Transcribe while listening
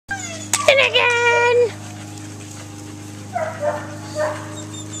Finnegan!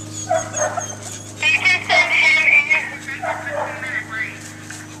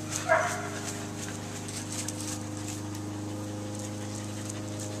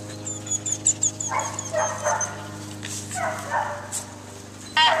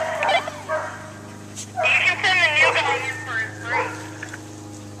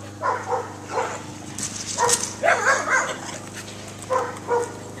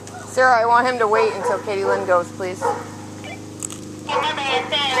 Sarah, I want him to wait until Katie Lynn goes, please.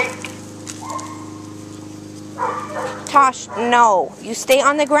 Tosh, no. You stay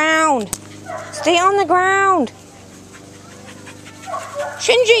on the ground. Stay on the ground.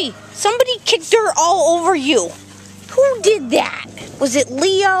 Shinji, somebody kicked dirt all over you. Who did that? Was it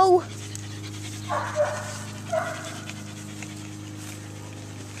Leo?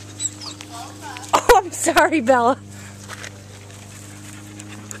 Oh, I'm sorry, Bella.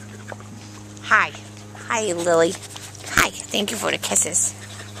 Hi. Hi, Lily. Hi. Thank you for the kisses.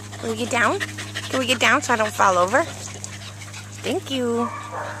 Can we get down? Can we get down so I don't fall over? Thank you.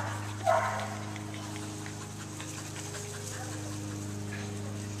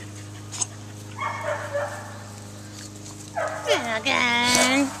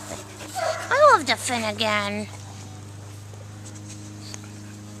 Finnegan. I love the Finnegan.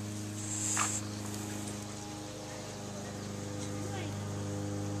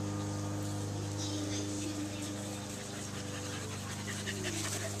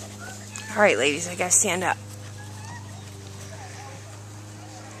 Alright, ladies, I gotta stand up.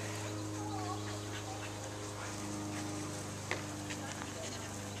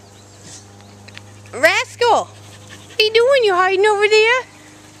 Rascal! What are you doing? You hiding over there?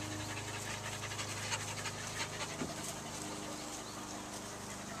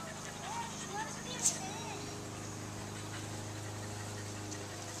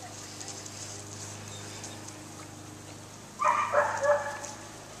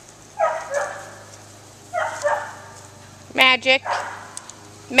 Magic.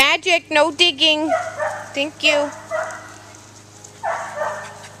 Magic, no digging. Thank you.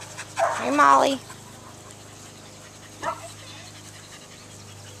 Hi, Molly.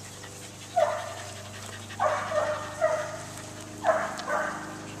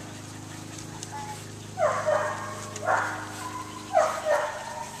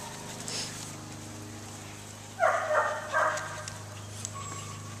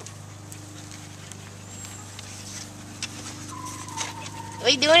 What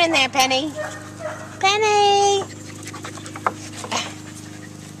are you doing in there, Penny? Penny!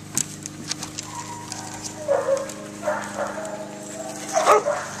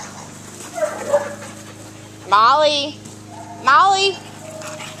 Molly! Molly!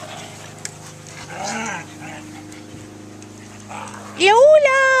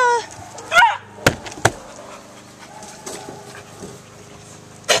 Yola!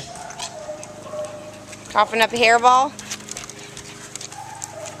 Coughing up a hairball?